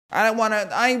I don't want to.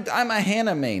 I'm a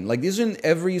Hannah main. Like, isn't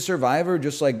every survivor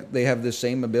just like they have the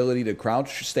same ability to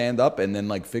crouch, stand up, and then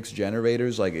like fix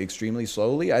generators like extremely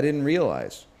slowly? I didn't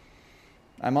realize.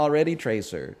 I'm already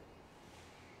Tracer.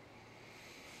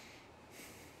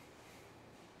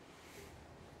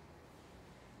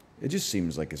 It just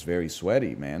seems like it's very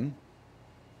sweaty, man.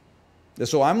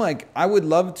 So I'm like, I would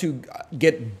love to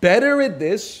get better at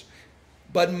this.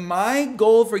 But my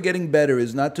goal for getting better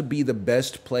is not to be the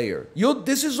best player.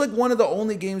 This is like one of the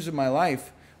only games in my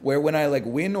life where when I like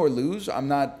win or lose, I'm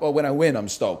not, well, when I win, I'm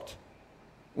stoked.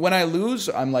 When I lose,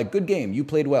 I'm like, good game, you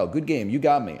played well, good game, you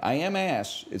got me. I am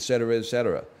ass, etc.,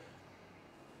 etc.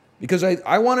 Because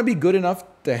I want to be good enough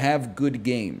to have good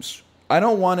games. I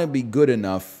don't want to be good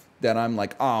enough that I'm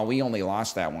like, oh, we only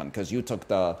lost that one because you took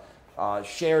the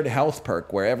shared health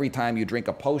perk where every time you drink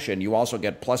a potion, you also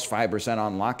get plus 5%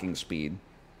 unlocking speed.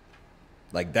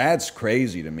 Like, that's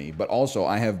crazy to me. But also,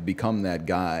 I have become that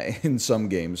guy in some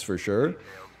games for sure.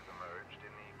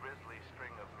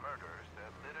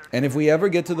 And if we ever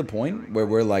get to the point where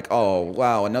we're like, oh,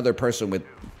 wow, another person with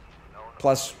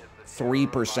plus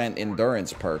 3%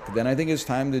 endurance perk, then I think it's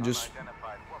time to just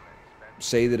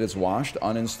say that it's washed,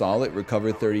 uninstall it,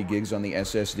 recover 30 gigs on the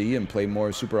SSD, and play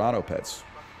more Super Auto Pets.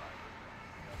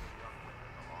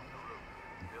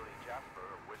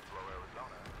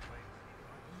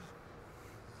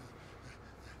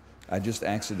 I just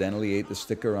accidentally ate the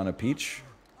sticker on a peach.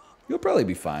 You'll probably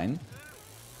be fine.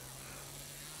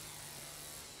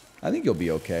 I think you'll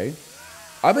be okay.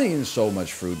 I've been eating so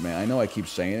much fruit, man. I know I keep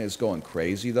saying it. It's going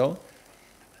crazy, though.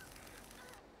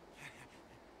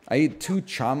 I ate 2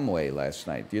 chamway last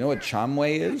night. Do you know what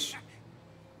chamway is?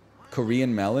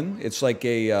 Korean melon. It's like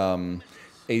a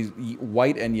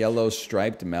white and yellow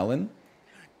striped melon.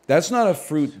 That's not a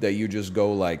fruit that you just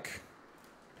go like,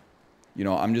 you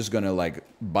know, I'm just going to like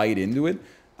bite into it.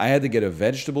 I had to get a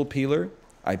vegetable peeler.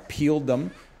 I peeled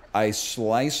them. I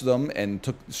sliced them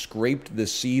and scraped the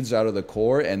seeds out of the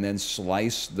core and then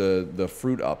sliced the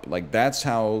fruit up. Like, that's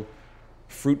how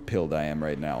fruit pilled I am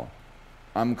right now.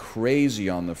 I'm crazy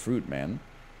on the fruit, man.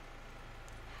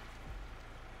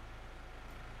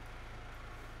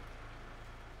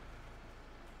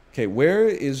 Okay, where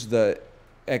is the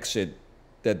exit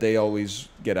that they always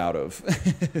get out of?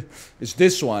 It's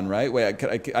this one, right? Wait,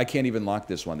 I can't even lock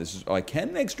this one. This is, oh, I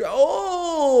can extra.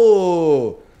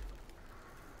 Oh!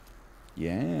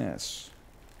 Yes.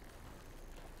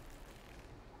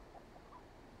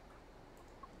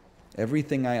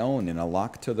 Everything I own in a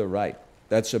lock to the right.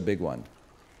 That's a big one.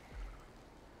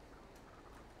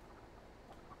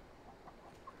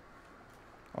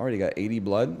 Already got 80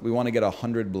 blood. We want to get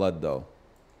 100 blood, though.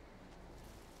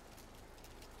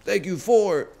 Thank you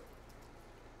for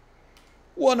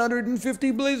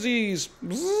 150 blizzies.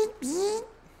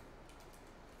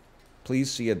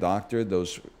 Please see a doctor.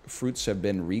 Those fruits have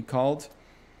been recalled.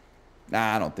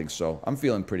 Nah, I don't think so. I'm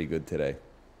feeling pretty good today.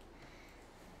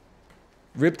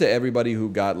 Rip to everybody who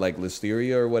got like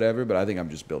listeria or whatever, but I think I'm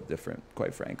just built different,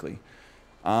 quite frankly.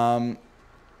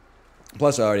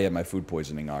 Plus, I already had my food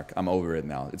poisoning arc. I'm over it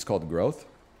now. It's called growth.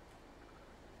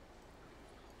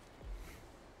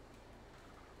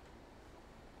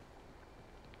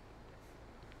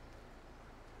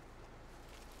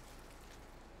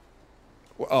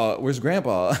 Where's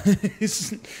Grandpa?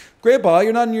 Grandpa,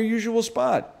 you're not in your usual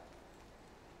spot.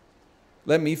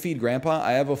 Let me feed Grandpa.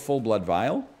 I have a full blood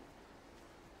vial.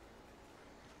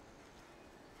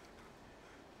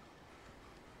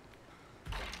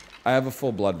 I have a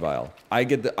full blood vial. I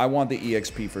want the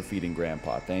EXP for feeding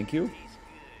Grandpa. Thank you.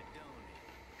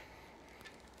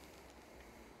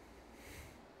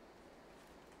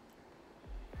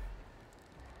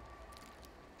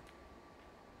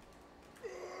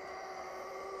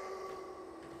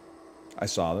 I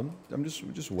saw them. I'm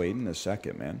just waiting a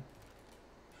second, man.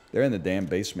 They're in the damn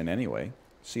basement anyway.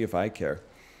 See if I care.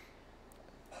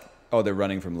 Oh, they're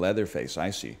running from Leatherface.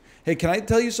 I see. Hey, can I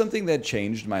tell you something that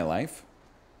changed my life?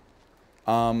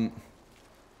 Not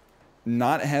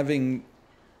having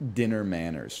dinner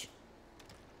manners.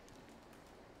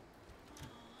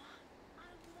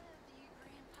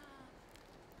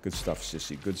 Good stuff,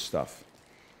 sissy. Good stuff.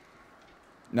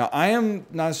 Now, I am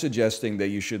not suggesting that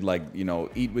you should, like, you know,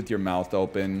 eat with your mouth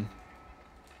open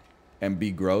and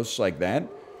be gross like that.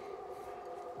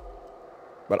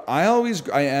 But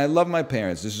I love my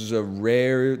parents. This is a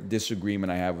rare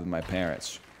disagreement I have with my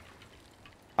parents.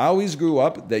 I always grew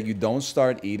up that you don't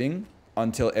start eating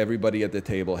until everybody at the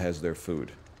table has their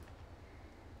food.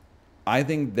 I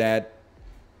think that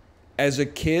as a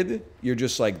kid, you're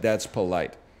just like, that's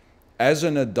polite. As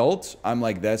an adult, I'm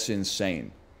like, that's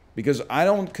insane. Because I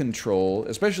don't control,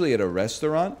 especially at a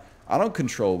restaurant, I don't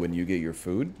control when you get your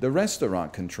food. The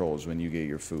restaurant controls when you get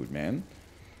your food, man.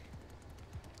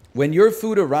 When your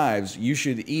food arrives, you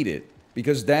should eat it.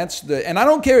 Because that's the... And I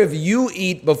don't care if you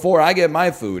eat before I get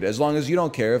my food, as long as you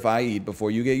don't care if I eat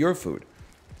before you get your food.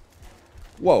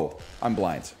 Whoa, I'm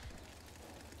blind.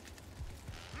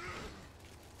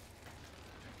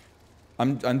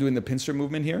 I'm doing the pincer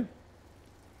movement here.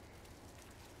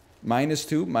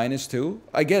 -2, -2.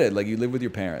 I get it, like you live with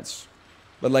your parents.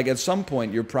 But like at some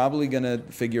point, you're probably going to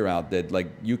figure out that like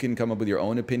you can come up with your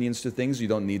own opinions to things. You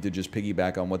don't need to just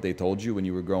piggyback on what they told you when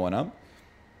you were growing up.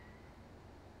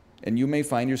 And you may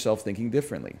find yourself thinking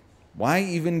differently. Why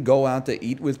even go out to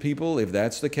eat with people if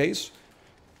that's the case?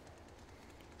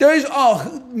 There's,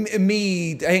 oh,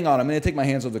 me, hang on, I'm going to take my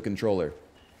hands off the controller.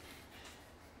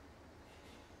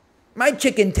 My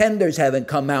chicken tenders haven't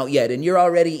come out yet, and you're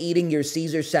already eating your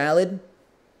Caesar salad?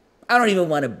 I don't even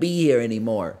want to be here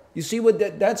anymore. You see what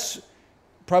that's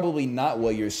probably not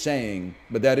what you're saying,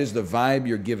 but that is the vibe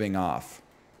you're giving off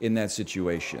in that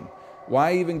situation.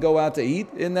 Why even go out to eat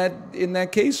in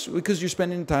that case? Because you're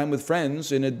spending time with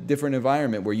friends in a different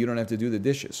environment where you don't have to do the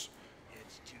dishes.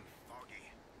 It's too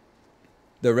foggy.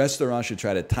 The restaurant should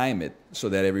try to time it so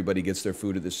that everybody gets their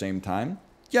food at the same time.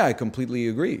 Yeah, I completely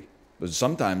agree. But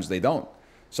sometimes they don't.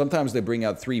 Sometimes they bring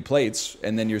out 3 plates,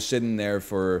 and then you're sitting there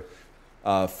for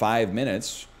 5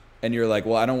 minutes, and you're like,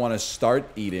 well, I don't want to start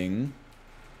eating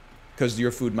because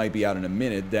your food might be out in a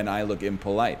minute. Then I look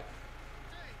impolite.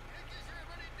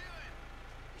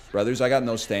 Brothers, I got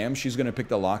no stam. She's going to pick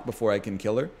the lock before I can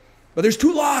kill her. But there's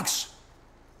 2 locks!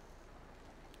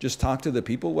 Just talk to the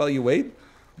people while you wait?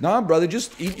 Nah, brother,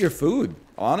 just eat your food.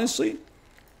 Honestly.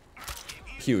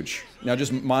 Huge. Now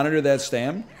just monitor that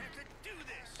stam.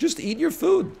 Just eat your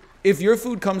food. If your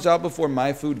food comes out before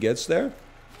my food gets there,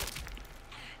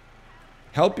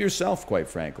 help yourself, quite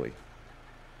frankly.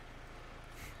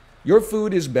 Your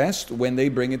food is best when they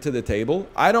bring it to the table.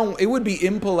 It would be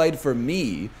impolite for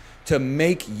me to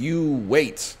make you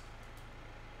wait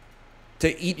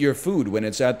to eat your food when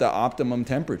it's at the optimum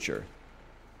temperature.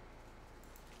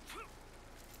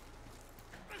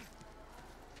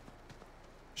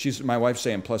 My wife's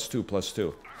saying +2,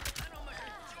 +2.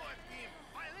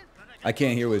 I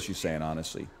can't hear what she's saying,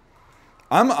 honestly.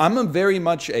 I'm very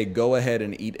much a go ahead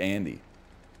and eat Andy.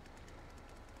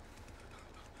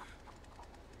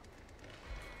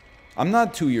 I'm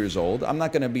not 2 years old. I'm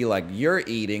not going to be like, you're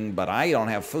eating, but I don't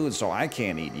have food, so I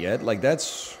can't eat yet. Like,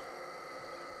 that's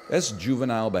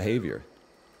juvenile behavior.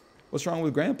 What's wrong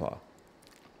with Grandpa?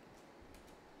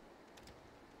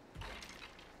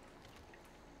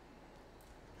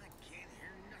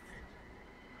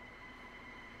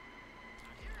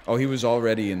 Oh, he was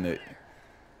already in the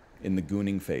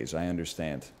gooning phase. I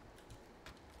understand.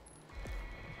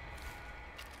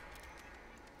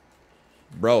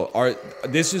 Bro,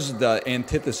 this is the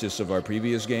antithesis of our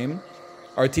previous game.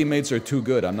 Our teammates are too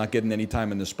good. I'm not getting any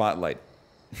time in the spotlight.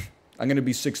 I'm going to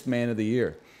be 6th man of the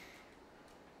year.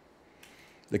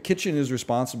 The kitchen is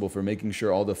responsible for making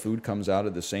sure all the food comes out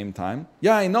at the same time.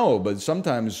 Yeah, I know, but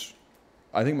sometimes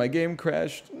I think my game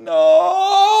crashed. No!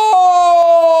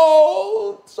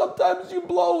 Sometimes you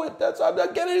blow it. I'm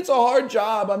not getting it. It's a hard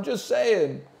job. I'm just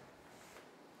saying.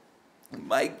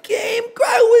 My game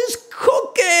was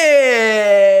cooking.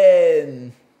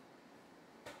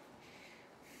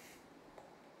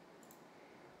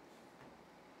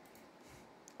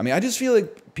 I mean, I just feel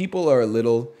like people are a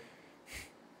little...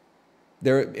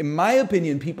 in my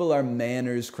opinion, people are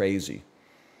manners crazy.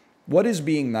 What is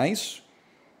being nice?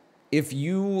 If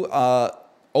you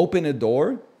open a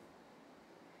door,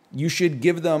 you should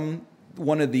give them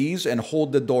one of these and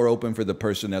hold the door open for the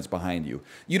person that's behind you.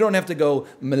 You don't have to go,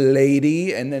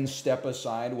 "Milady," and then step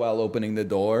aside while opening the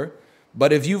door.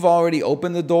 But if you've already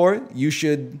opened the door, you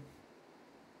should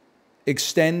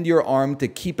extend your arm to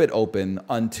keep it open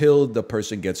until the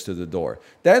person gets to the door.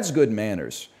 That's good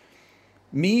manners.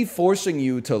 Me forcing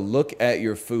you to look at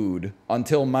your food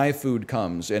until my food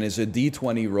comes and it's a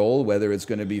D20 roll, whether it's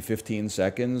going to be 15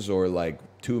 seconds or like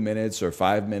 2 minutes or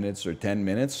 5 minutes or 10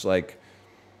 minutes, like...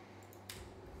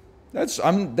 That's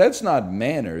not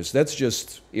manners. That's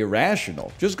just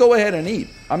irrational. Just go ahead and eat.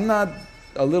 I'm not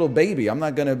a little baby. I'm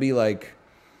not going to be like,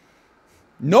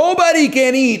 nobody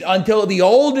can eat until the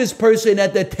oldest person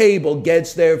at the table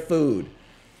gets their food.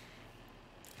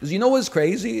 Because you know what's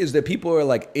crazy is that people are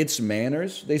like, it's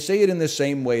manners. They say it in the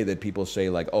same way that people say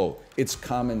like, oh, it's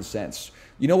common sense.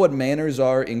 You know what manners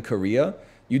are in Korea?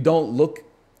 You don't look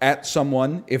at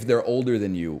someone if they're older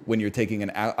than you when you're taking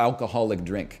an alcoholic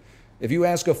drink. If you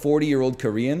ask a 40-year-old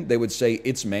Korean, they would say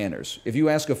it's manners. If you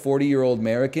ask a 40-year-old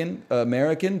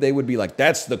American, they would be like,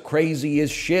 that's the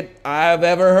craziest shit I've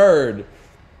ever heard.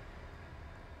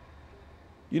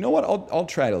 You know what? I'll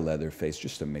try to Leatherface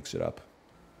just to mix it up.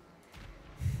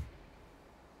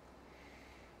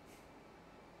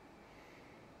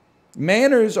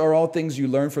 Manners are all things you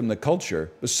learn from the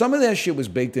culture, but some of that shit was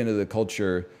baked into the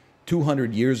culture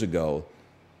 200 years ago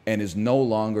and is no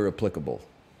longer applicable.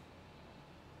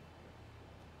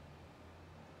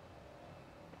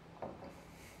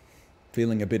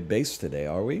 Feeling a bit base today,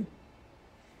 are we?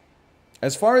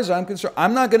 As far as I'm concerned,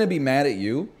 I'm not going to be mad at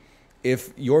you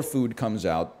if your food comes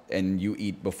out and you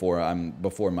eat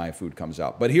before my food comes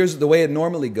out. But here's the way it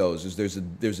normally goes: is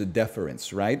there's a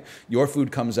deference, right? Your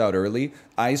food comes out early.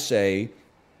 I say,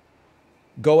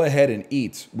 go ahead and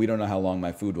eat. We don't know how long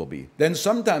my food will be. Then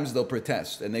sometimes they'll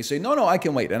protest and they say, no, I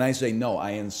can wait. And I say, no,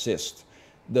 I insist.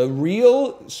 The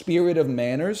real spirit of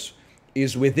manners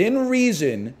is, within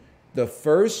reason, the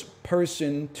first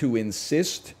person to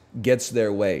insist gets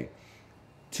their way.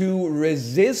 To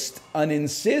resist and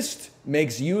insist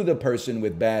makes you the person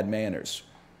with bad manners.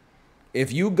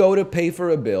 If you go to pay for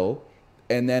a bill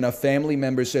and then a family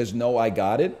member says, no, I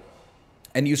got it,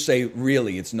 and you say,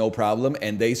 really, it's no problem,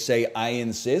 and they say, I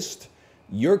insist,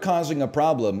 you're causing a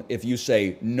problem if you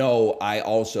say, no, I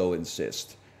also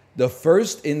insist. The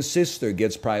first insister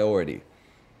gets priority.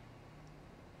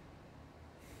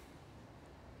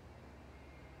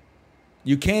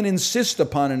 You can't insist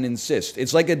upon an insist.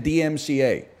 It's like a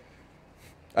DMCA.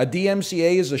 A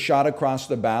DMCA is a shot across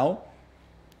the bow.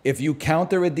 If you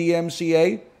counter a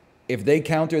DMCA, if they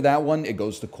counter that one, it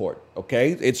goes to court.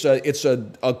 Okay? It's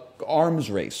a arms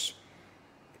race.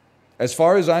 As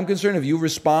far as I'm concerned, if you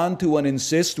respond to an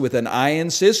insist with an I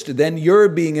insist, then you're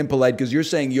being impolite because you're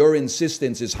saying your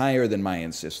insistence is higher than my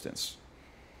insistence.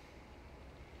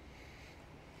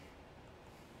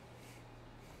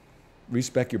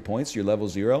 Respect your points. You're level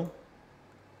 0.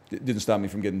 It didn't stop me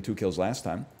from getting 2 kills last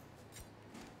time.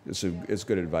 It's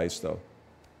good advice, though.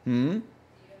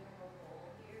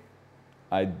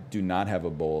 I do not have a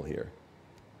bowl here.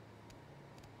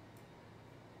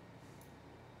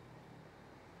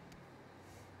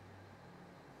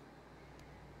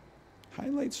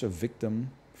 Highlights a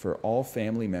victim for all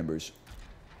family members.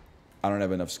 I don't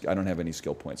have any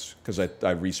skill points because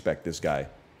I respect this guy.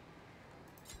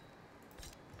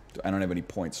 I don't have any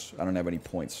points.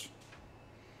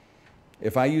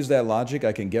 If I use that logic,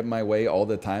 I can get my way all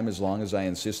the time as long as I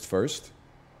insist first.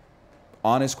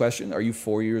 Honest question, are you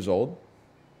 4 years old?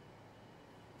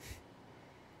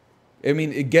 I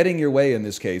mean, getting your way in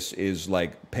this case is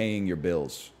like paying your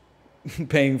bills.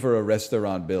 Paying for a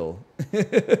restaurant bill.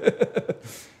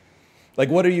 Like,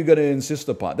 what are you going to insist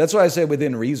upon? That's why I say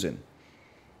within reason.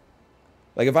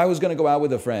 Like, if I was going to go out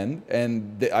with a friend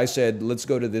and I said, let's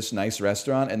go to this nice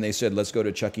restaurant, and they said, let's go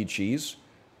to Chuck E. Cheese,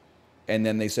 and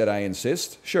then they said, I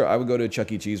insist, sure, I would go to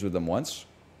Chuck E. Cheese with them once.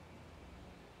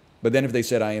 But then if they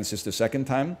said, I insist a second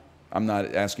time, I'm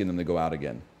not asking them to go out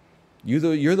again.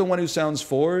 You're the one who sounds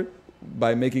for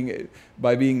by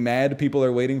being mad people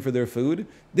are waiting for their food.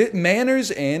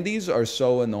 Manners Andes are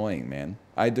so annoying, man.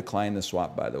 I decline the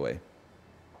swap, by the way.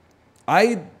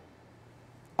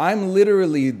 I'm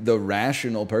literally the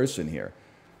rational person here.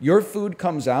 Your food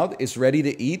comes out, it's ready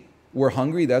to eat, we're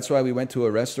hungry, that's why we went to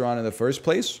a restaurant in the first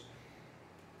place.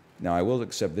 Now, I will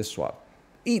accept this swap.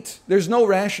 Eat. There's no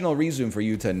rational reason for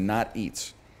you to not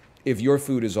eat if your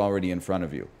food is already in front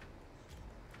of you.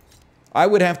 I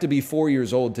would have to be 4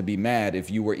 years old to be mad if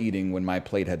you were eating when my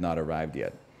plate had not arrived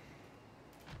yet.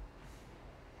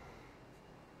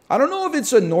 I don't know if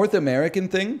it's a North American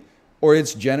thing or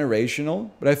it's generational,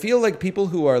 but I feel like people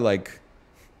who are like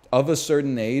of a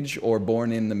certain age or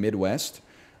born in the Midwest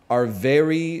are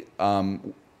very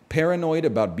paranoid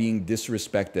about being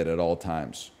disrespected at all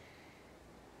times.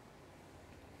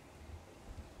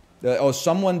 Oh,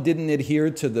 someone didn't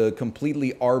adhere to the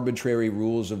completely arbitrary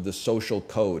rules of the social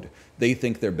code. They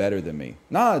think they're better than me.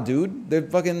 Nah, dude, they're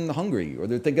fucking hungry, or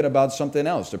they're thinking about something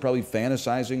else. They're probably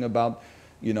fantasizing about,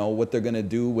 you know, what they're going to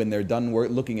do when they're done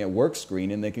looking at work screen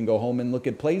and they can go home and look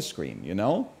at play screen, you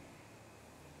know?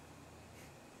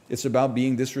 It's about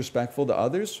being disrespectful to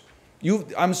others.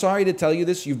 I'm sorry to tell you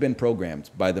this, you've been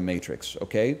programmed by the Matrix,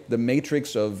 okay? The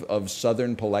Matrix of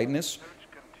Southern politeness.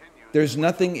 There's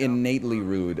nothing innately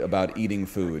rude about eating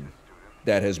food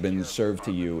that has been served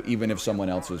to you, even if someone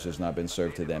else's has not been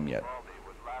served to them yet.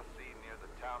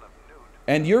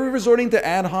 And you're resorting to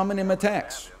ad hominem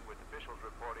attacks.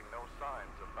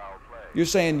 You're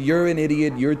saying you're an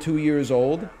idiot, you're 2 years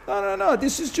old. No,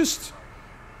 this is just...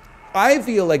 I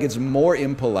feel like it's more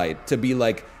impolite to be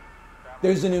like,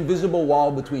 There's an invisible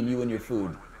wall between you and your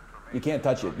food. You can't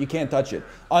touch it. You can't touch it.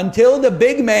 Until the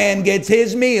big man gets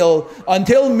his meal,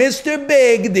 until Mr.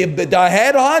 Big, the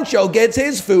head honcho, gets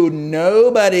his food,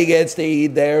 nobody gets to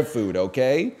eat their food,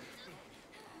 okay?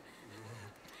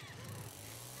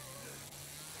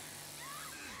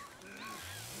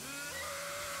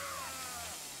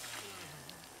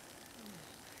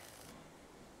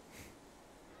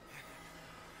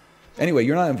 Anyway,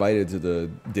 you're not invited to the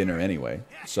dinner anyway,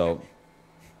 so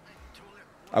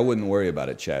I wouldn't worry about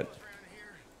it, chat.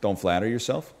 Don't flatter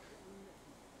yourself.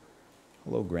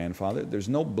 Hello, grandfather. There's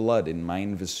no blood in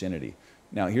mine vicinity.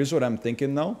 Now, here's what I'm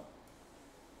thinking, though.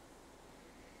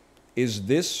 Is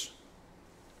this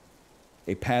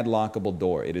a padlockable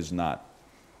door? It is not.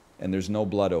 And there's no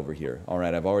blood over here. All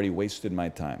right, I've already wasted my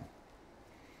time.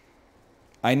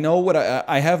 I know what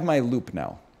I have my loop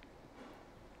now.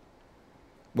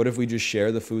 What if we just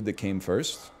share the food that came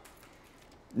first?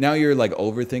 Now you're like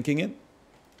overthinking it.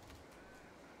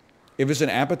 If it's an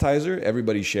appetizer,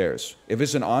 everybody shares. If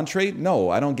it's an entree, no,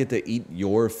 I don't get to eat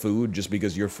your food just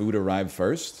because your food arrived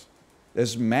first.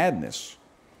 That's madness.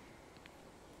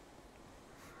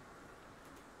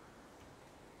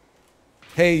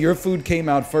 Hey, your food came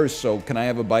out first, so can I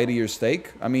have a bite of your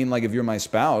steak? I mean, like if you're my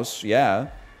spouse, yeah.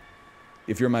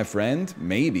 If you're my friend,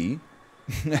 maybe.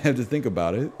 I have to think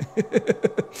about it.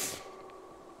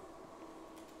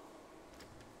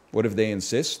 What if they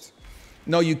insist?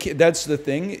 No, you can't. That's the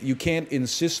thing. You can't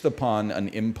insist upon an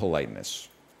impoliteness.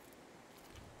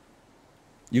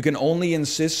 You can only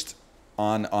insist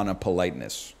on a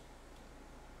politeness.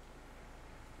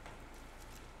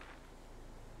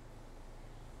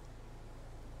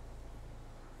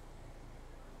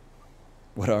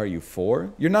 What are you,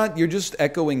 4? You're not, you're just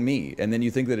echoing me, and then you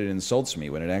think that it insults me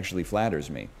when it actually flatters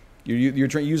me.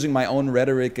 You're using my own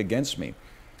rhetoric against me.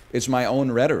 It's my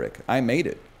own rhetoric. I made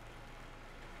it.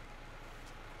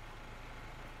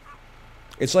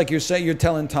 It's like you're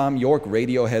telling Tom York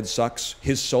Radiohead sucks,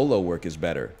 his solo work is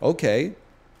better. Okay,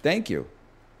 thank you.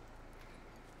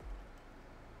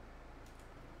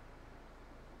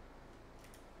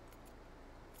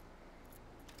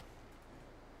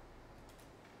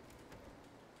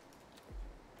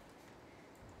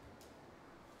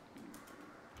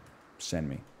 Send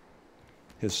me.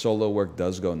 His solo work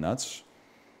does go nuts.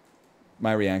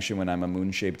 My reaction when I'm a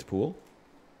moon-shaped pool.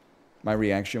 My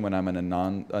reaction when I'm in a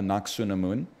Noxuna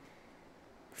moon.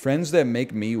 Friends that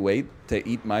make me wait to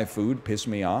eat my food piss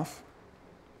me off.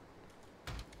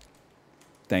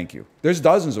 Thank you. There's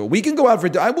dozens of them. We can go out for...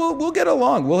 we'll get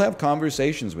along. We'll have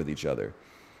conversations with each other.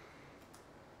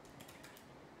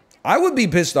 I would be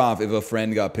pissed off if a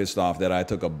friend got pissed off that I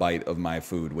took a bite of my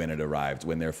food when it arrived,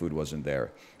 when their food wasn't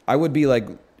there. I would be like,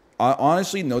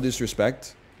 honestly, no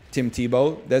disrespect, Tim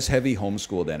Tebow, that's heavy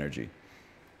homeschooled energy.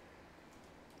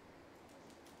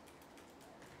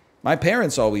 My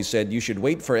parents always said you should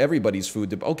wait for everybody's food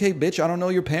to... Okay, bitch, I don't know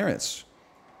your parents.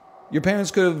 Your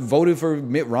parents could have voted for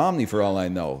Mitt Romney for all I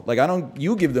know. Like,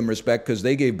 you give them respect because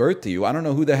they gave birth to you. I don't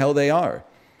know who the hell they are.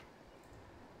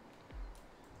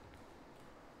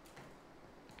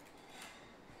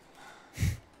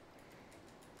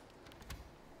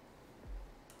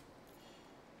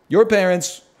 Your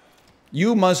parents,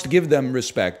 you must give them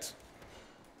respect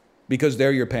because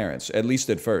they're your parents, at least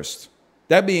at first.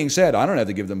 That being said, I don't have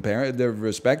to give them their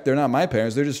respect. They're not my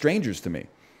parents. They're just strangers to me.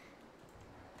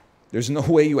 There's no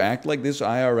way you act like this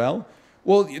IRL.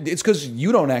 Well, it's because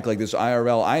you don't act like this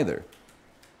IRL either.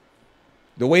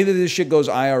 The way that this shit goes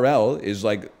IRL is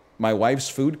like my wife's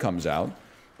food comes out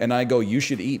and I go, you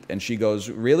should eat. And she goes,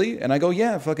 really? And I go,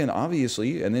 yeah, fucking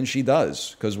obviously. And then she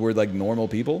does because we're like normal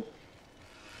people.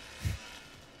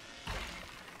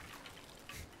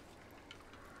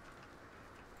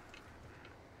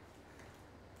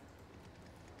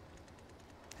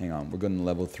 Hang on, we're going to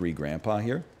level 3 grandpa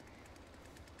here.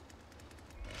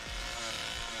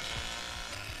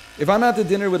 If I'm out to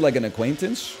dinner with like an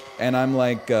acquaintance and I'm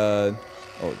like, oh,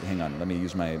 hang on, let me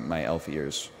use my elf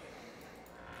ears.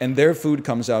 And their food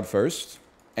comes out first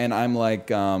and I'm like,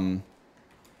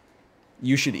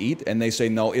 you should eat. And they say,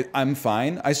 no, I'm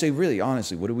fine. I say, really,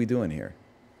 honestly, what are we doing here?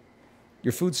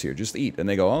 Your food's here, just eat. And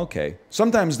they go, oh, okay.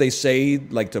 Sometimes they say,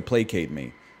 like to placate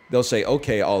me, they'll say,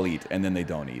 okay, I'll eat. And then they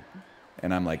don't eat.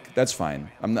 And I'm like, that's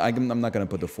fine. I'm not going to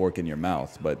put the fork in your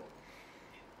mouth, but...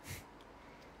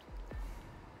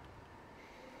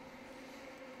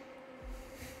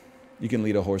 You can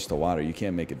lead a horse to water. You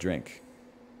can't make it drink.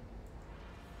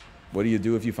 What do you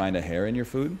do if you find a hair in your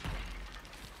food?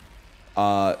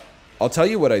 I'll tell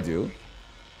you what I do.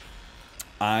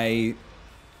 I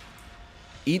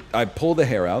pull the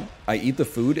hair out, I eat the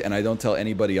food, and I don't tell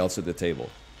anybody else at the table.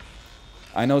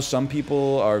 I know some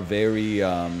people are very,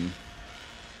 and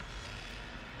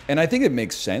I think it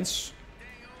makes sense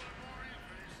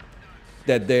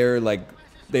that they're like,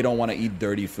 they don't want to eat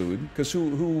dirty food. Because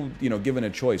who, you know, given a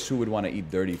choice, who would want to eat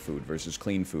dirty food versus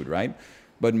clean food, right?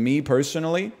 But me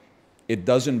personally, it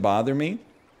doesn't bother me.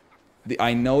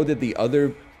 I know that the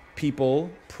other people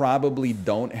probably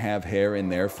don't have hair in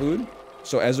their food.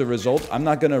 So as a result, I'm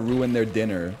not going to ruin their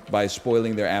dinner by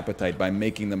spoiling their appetite, by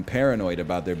making them paranoid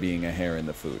about there being a hair in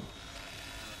the food.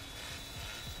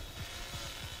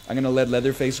 I'm going to let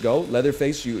Leatherface go.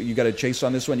 Leatherface, you got to chase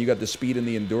on this one. You got the speed and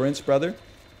the endurance, brother.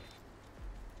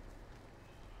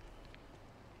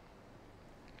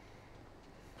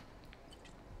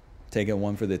 Taking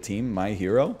one for the team, my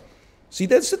hero. See,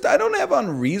 that's I don't have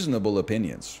unreasonable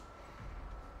opinions.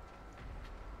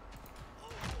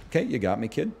 Okay, you got me,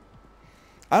 kid.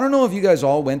 I don't know if you guys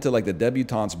all went to like the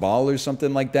debutante's ball or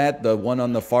something like that. The one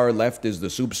on the far left is the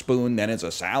soup spoon, then it's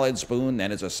a salad spoon,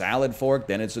 then it's a salad fork,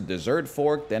 then it's a dessert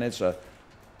fork, then it's a...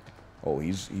 Oh,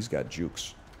 he's got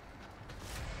jukes.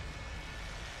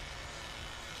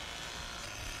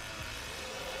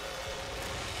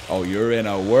 Oh, you're in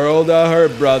a world of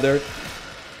hurt, brother.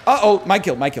 Uh-oh, my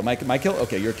kill.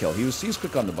 Okay, your kill. He's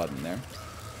quick on the button there.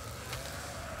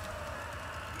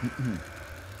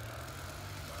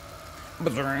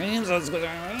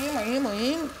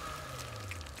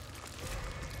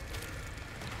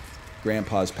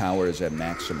 Grandpa's power is at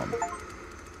maximum.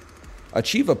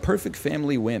 Achieve a perfect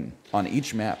family win on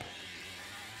each map.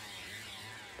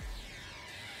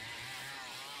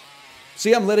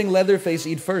 See, I'm letting Leatherface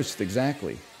eat first,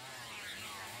 exactly.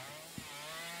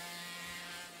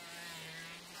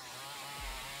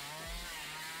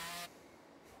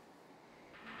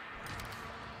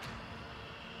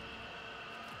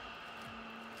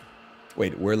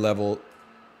 Wait, we're level...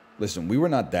 Listen, we were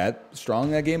not that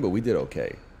strong that game, but we did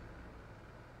okay.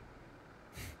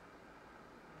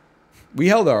 We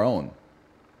held our own.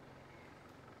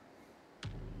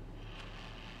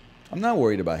 I'm not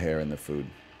worried about hair in the food.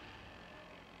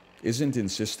 Isn't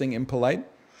insisting impolite?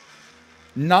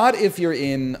 Not if you're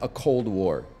in a Cold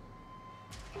War.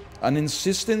 An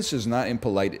insistence is not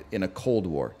impolite in a Cold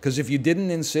War. Because if you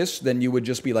didn't insist, then you would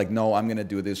just be like, no, I'm going to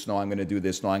do this, no, I'm going to do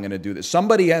this, no, I'm going to do this.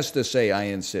 Somebody has to say, I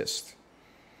insist.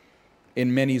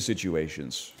 In many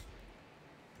situations.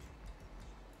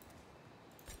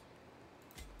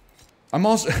 I'm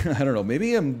also, I don't know,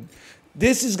 maybe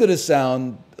this is going to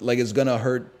sound like it's going to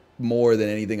hurt more than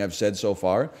anything I've said so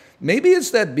far. Maybe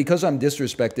it's that because I'm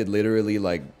disrespected literally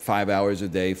like 5 hours a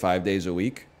day, 5 days a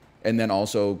week, and then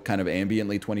also kind of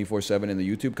ambiently 24/7 in the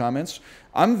YouTube comments,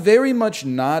 I'm very much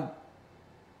not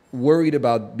worried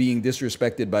about being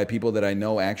disrespected by people that I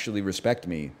know actually respect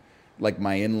me, like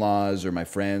my in-laws or my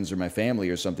friends or my family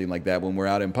or something like that when we're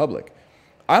out in public.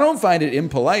 I don't find it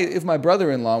impolite if my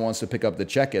brother-in-law wants to pick up the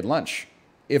check at lunch.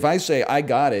 If I say, I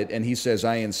got it, and he says,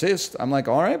 I insist, I'm like,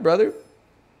 all right, brother.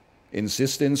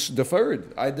 Insistence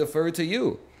deferred. I defer to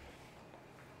you.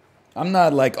 I'm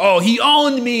not like, oh, he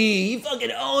owned me. He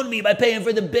fucking owned me by paying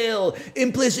for the bill.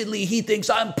 Implicitly, he thinks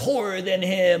I'm poorer than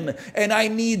him and I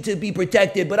need to be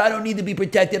protected, but I don't need to be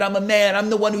protected. I'm a man. I'm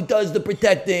the one who does the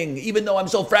protecting, even though I'm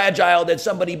so fragile that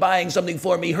somebody buying something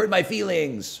for me hurt my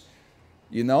feelings.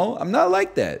 You know, I'm not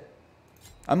like that.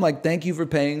 I'm like, thank you for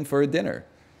paying for a dinner.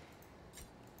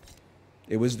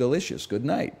 It was delicious. Good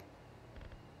night.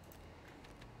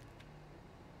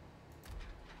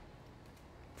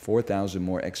 $4,000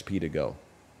 more XP to go.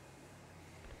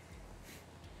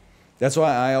 That's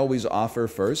why I always offer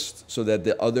first, so that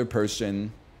the other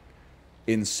person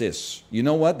insists. You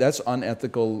know what? That's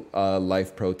unethical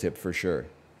life pro tip for sure.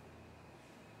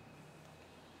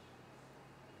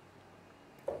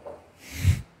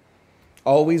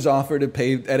 Always offer to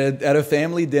pay at a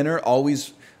family dinner.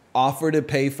 Always offer to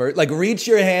pay first. Like reach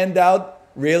your hand out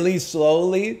really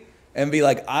slowly and be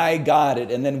like, "I got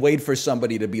it," and then wait for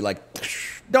somebody to be like,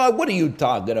 "Dog, what are you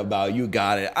talking about? You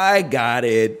got it. I got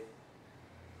it."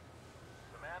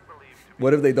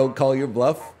 What if they don't call your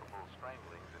bluff?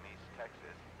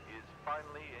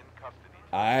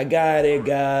 I got it,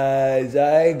 guys.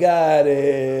 I got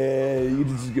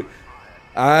it.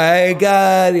 I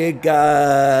got it,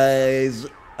 guys.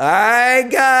 I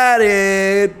got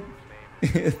it.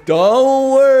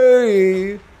 Don't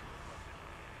worry.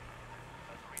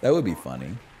 That would be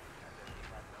funny.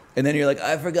 And then you're like,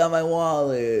 I forgot my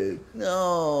wallet.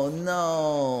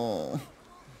 No.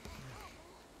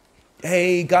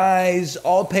 Hey, guys,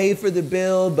 I'll pay for the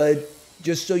bill, but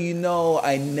just so you know,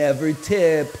 I never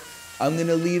tip. I'm going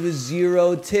to leave a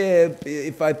 0 tip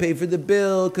if I pay for the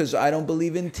bill because I don't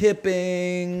believe in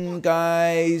tipping,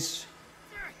 guys.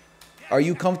 Are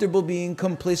you comfortable being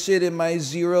complicit in my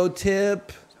 0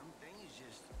 tip? Some things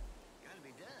just gotta be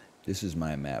done. This is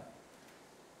my map.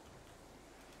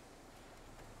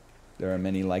 There are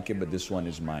many like it, but this one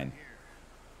is mine.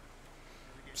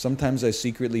 Sometimes I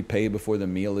secretly pay before the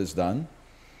meal is done.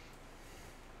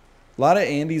 A lot of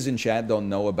Andys in chat don't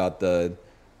know about the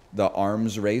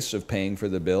arms race of paying for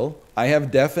the bill. I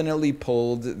have definitely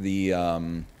pulled the,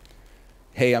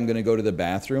 hey, I'm going to go to the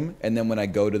bathroom. And then when I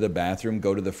go to the bathroom,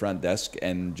 go to the front desk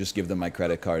and just give them my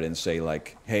credit card and say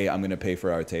like, hey, I'm going to pay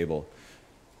for our table.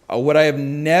 What I have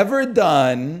never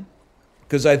done,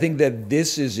 because I think that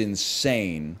this is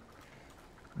insane,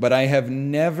 but I have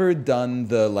never done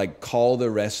the, like, call the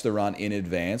restaurant in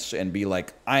advance and be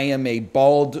like, I am a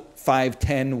bald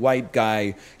 5'10" white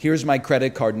guy. Here's my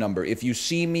credit card number. If you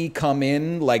see me come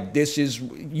in, like, this is,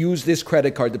 use this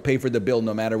credit card to pay for the bill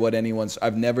no matter what anyone's.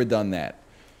 I've never done that.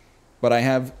 But I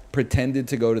have pretended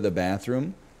to go to the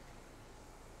bathroom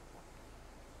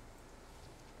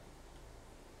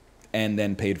and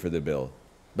then paid for the bill.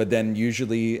 But then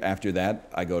usually after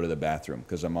that, I go to the bathroom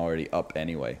because I'm already up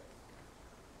anyway.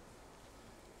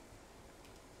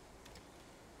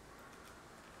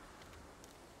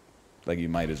 Like you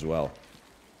might as well.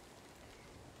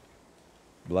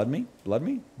 Blood me? Blood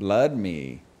me? Blood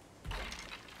me.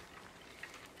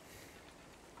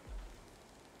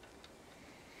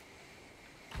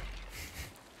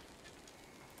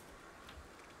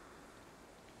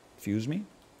 Fuse me?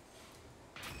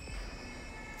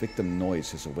 Victim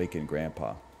noise has awakened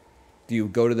Grandpa. Do you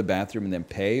go to the bathroom and then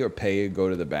pay, or pay and go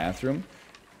to the bathroom?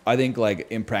 I think, like,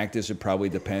 in practice, it probably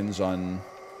depends on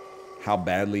how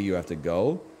badly you have to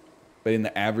go. But in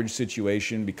the average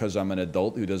situation, because I'm an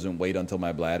adult who doesn't wait until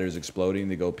my bladder is exploding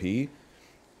to go pee,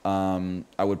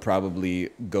 I would probably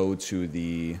go to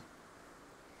the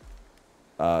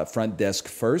front desk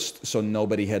first, so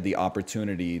nobody had the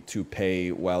opportunity to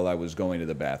pay while I was going to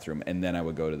the bathroom, and then I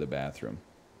would go to the bathroom.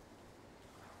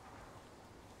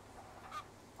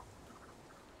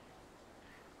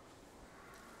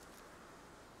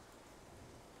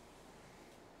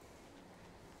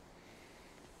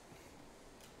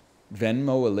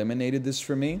 Venmo eliminated this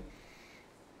for me.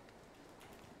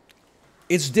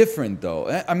 It's different,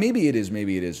 though. Maybe it is,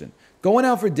 maybe it isn't. Going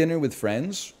out for dinner with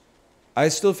friends, I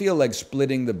still feel like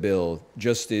splitting the bill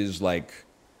just is like,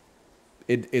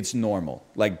 it's normal.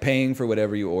 Like paying for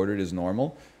whatever you ordered is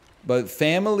normal. But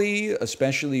family,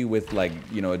 especially with like,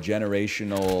 you know, a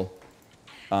generational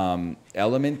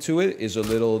element to it, is a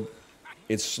little,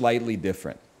 it's slightly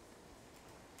different.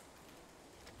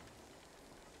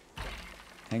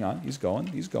 Hang on, he's going,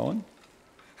 he's going.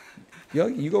 Yo,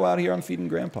 you go out here, I'm feeding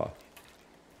Grandpa.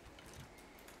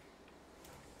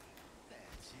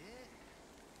 That's it.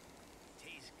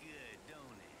 Tastes good, don't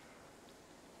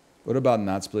it? What about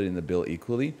not splitting the bill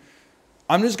equally?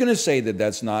 I'm just going to say that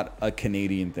that's not a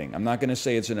Canadian thing. I'm not going to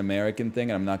say it's an American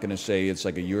thing, and I'm not going to say it's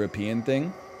like a European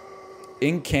thing.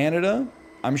 In Canada,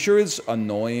 I'm sure it's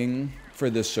annoying for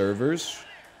the servers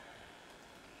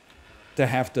to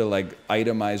have to like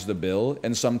itemize the bill,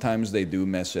 and sometimes they do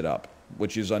mess it up,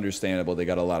 which is understandable. They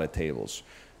got a lot of tables.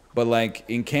 But like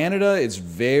in Canada, it's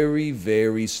very,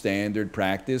 very standard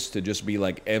practice to just be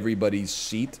like everybody's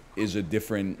seat is a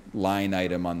different line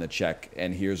item on the check,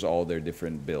 and here's all their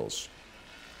different bills.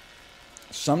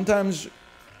 Sometimes,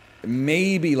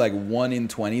 maybe like 1 in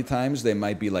 20 times, they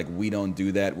might be like, we don't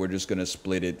do that, we're just gonna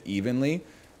split it evenly.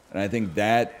 And I think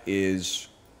that is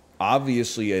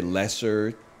obviously a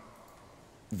lesser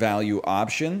value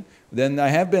option. Then I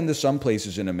have been to some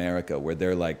places in America where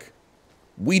they're like,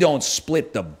 we don't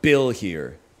split the bill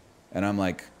here. And I'm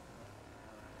like,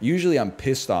 usually I'm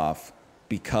pissed off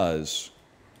because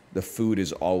the food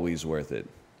is always worth it.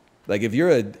 Like if you're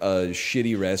a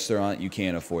shitty restaurant, you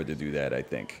can't afford to do that, I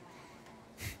think.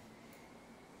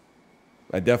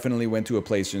 I definitely went to a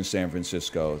place in San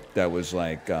Francisco that was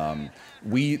like,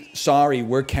 sorry,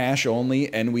 we're cash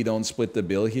only and we don't split the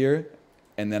bill here.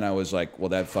 And then I was like, well,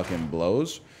 that fucking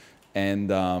blows. And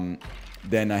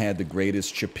then I had the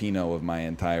greatest chipino of my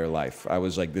entire life. I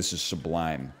was like, this is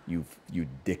sublime, you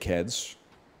dickheads.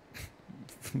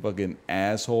 Fucking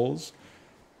assholes.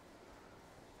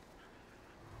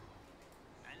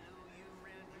 I know you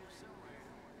around here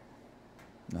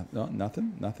somewhere.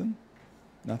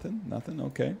 Nothing,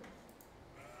 okay.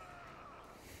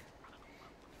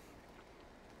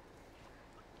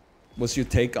 What's your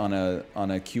take on a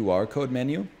QR code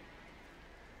menu?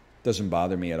 Doesn't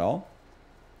bother me at all.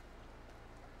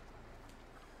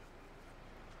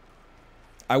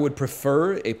 I would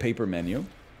prefer a paper menu,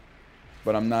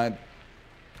 but I'm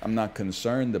not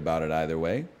concerned about it either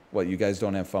way. What, you guys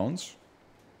don't have phones?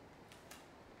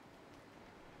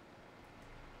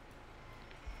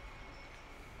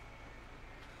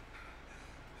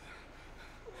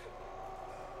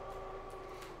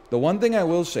 The one thing I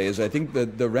will say is I think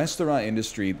the restaurant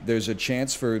industry, there's a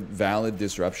chance for valid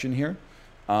disruption here.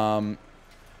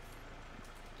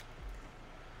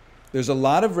 There's a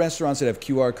lot of restaurants that have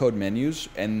QR code menus,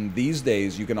 and these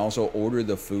days you can also order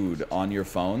the food on your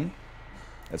phone.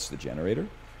 That's the generator.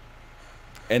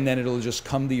 And then it'll just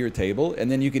come to your table,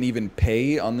 and then you can even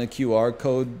pay on the QR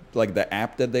code, like the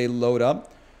app that they load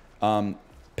up.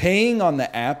 Paying on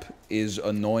the app is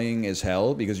annoying as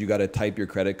hell because you got to type your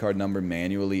credit card number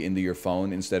manually into your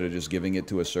phone instead of just giving it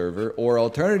to a server. Or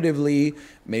alternatively,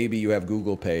 maybe you have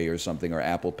Google Pay or something, or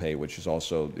Apple Pay, which is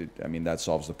also, I mean, that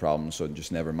solves the problem, so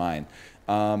just never mind.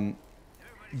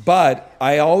 But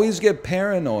I always get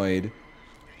paranoid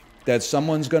that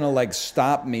someone's going to like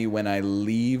stop me when I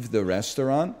leave the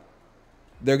restaurant.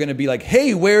 They're going to be like,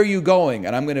 hey, where are you going?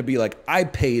 And I'm going to be like, I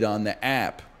paid on the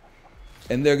app.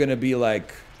 And they're going to be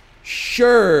like,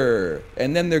 sure.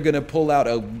 And then they're going to pull out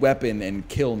a weapon and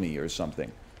kill me or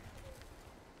something.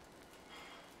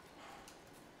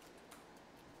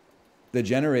 The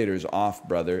generator's off,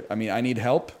 brother. I mean, I need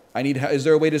help. Is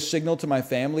there a way to signal to my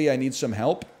family I need some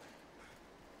help?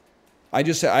 I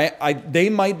just say, they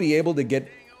might be able to get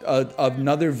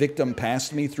another victim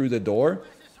past me through the door,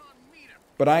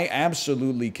 but I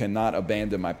absolutely cannot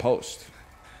abandon my post.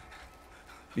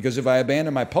 Because if I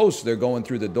abandon my post, they're going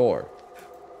through the door.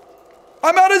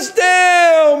 I'm out of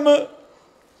stem!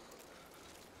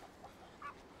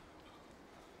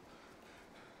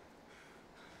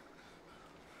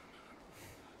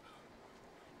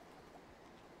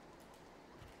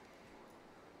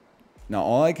 Now,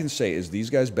 all I can say is these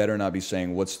guys better not be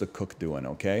saying, what's the cook doing,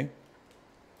 okay?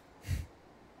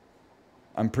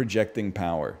 I'm projecting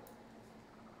power.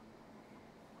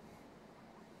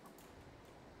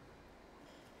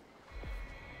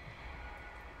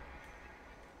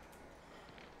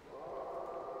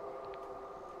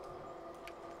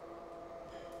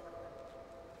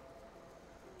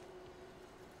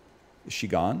 Is she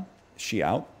gone? Is she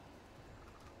out?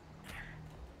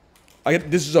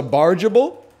 This is a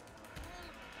bargeable?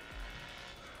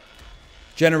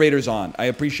 Generator's on. I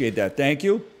appreciate that. Thank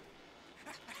you.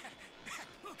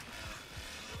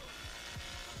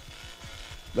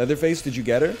 Leatherface, did you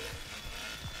get her?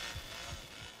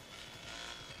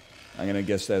 I'm going to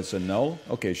guess that's a no.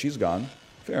 Okay, she's gone.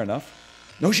 Fair enough.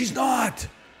 No, she's not.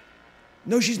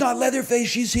 No, she's not Leatherface.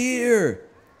 She's here.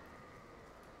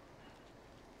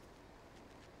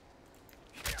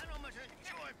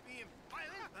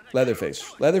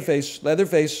 Leatherface, Leatherface,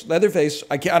 Leatherface, Leatherface.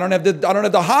 I don't have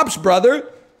the hops, brother.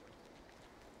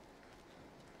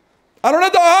 I don't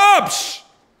have the hops.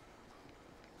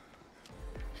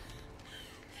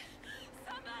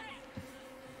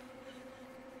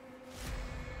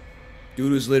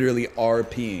 Dude was literally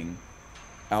RPing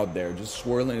out there, just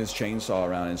swirling his chainsaw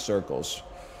around in circles.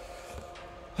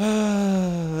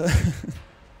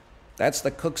 That's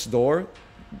the cook's door.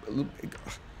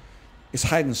 It's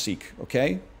hide and seek,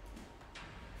 okay?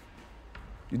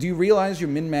 Do you realize you're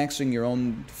min-maxing your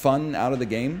own fun out of the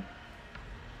game?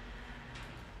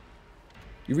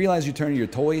 You realize you're turning your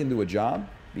toy into a job?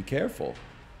 Be careful.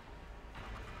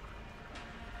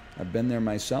 I've been there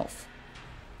myself.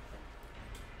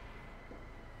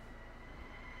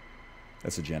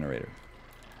 That's a generator.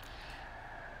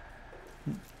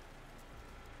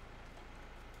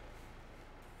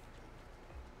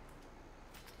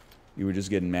 You were just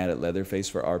getting mad at Leatherface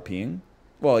for RPing?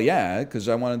 Well, yeah, because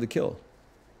I wanted to kill.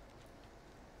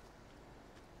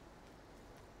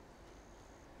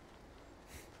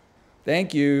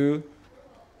 Thank you.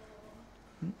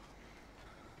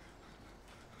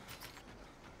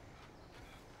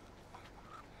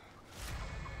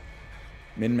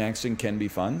 Min-maxing can be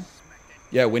fun.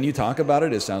 Yeah, when you talk about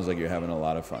it, it sounds like you're having a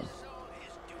lot of fun.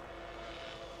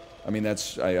 I mean,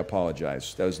 I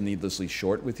apologize. That was needlessly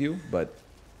short with you, but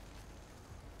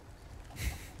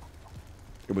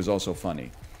it was also funny.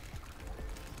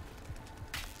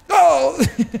 Oh!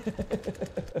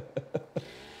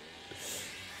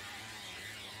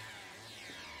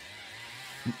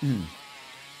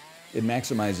 It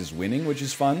maximizes winning, which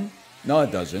is fun. No,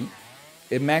 it doesn't.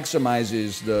 It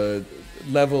maximizes the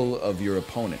level of your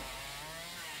opponent.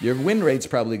 Your win rate's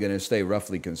probably going to stay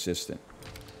roughly consistent.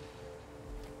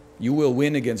 You will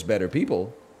win against better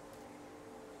people.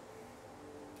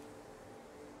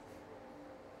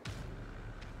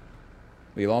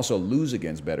 But you'll also lose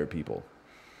against better people.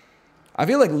 I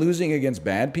feel like losing against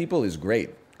bad people is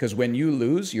great. Because when you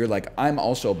lose, you're like, I'm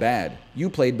also bad.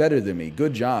 You played better than me.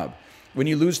 Good job. When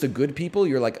you lose to good people,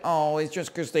 you're like, oh, it's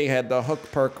just because they had the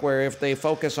hook perk where if they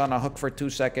focus on a hook for 2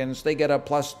 seconds, they get a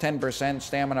plus 10%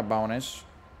 stamina bonus.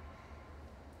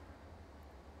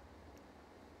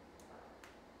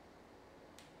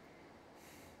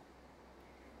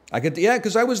 I could, yeah,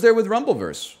 because I was there with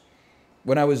Rumbleverse.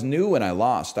 When I was new and I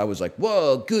lost, I was like,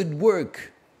 whoa, good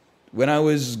work. When I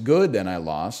was good and I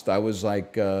lost, I was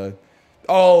like,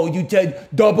 oh, you take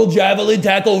double javelin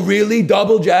tackle, really?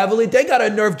 Double javelin? They got a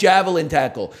nerf javelin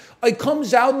tackle. It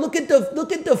comes out, look at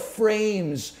the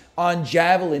frames on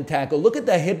javelin tackle. Look at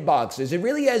the hitboxes. It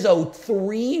really has a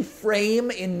 3-frame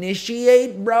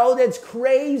initiate, bro. That's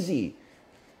crazy.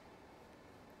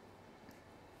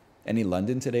 Any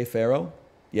London today, Pharaoh?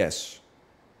 Yes.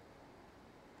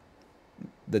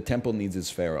 The temple needs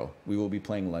its Pharaoh. We will be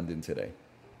playing London today.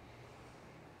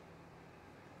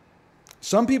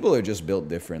 Some people are just built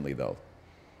differently, though.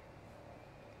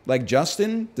 Like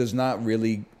Justin does not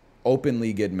really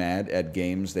openly get mad at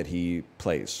games that he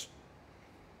plays.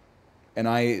 And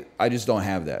I just don't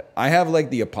have that. I have like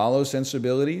the Apollo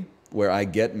sensibility where I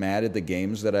get mad at the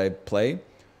games that I play,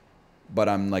 but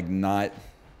I'm like not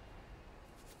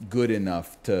good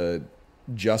enough to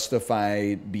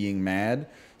justify being mad.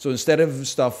 So instead of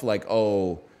stuff like,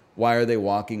 oh, why are they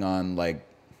walking on like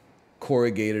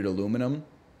corrugated aluminum?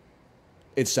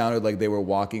 It sounded like they were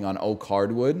walking on oak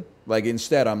hardwood. Like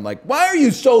instead, I'm like, why are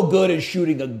you so good at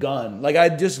shooting a gun? Like I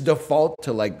just default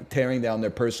to like tearing down their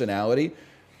personality.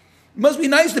 It must be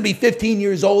nice to be 15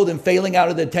 years old and failing out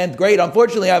of the 10th grade.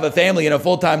 Unfortunately, I have a family and a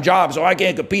full-time job, so I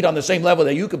can't compete on the same level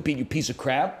that you compete, you piece of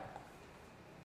crap.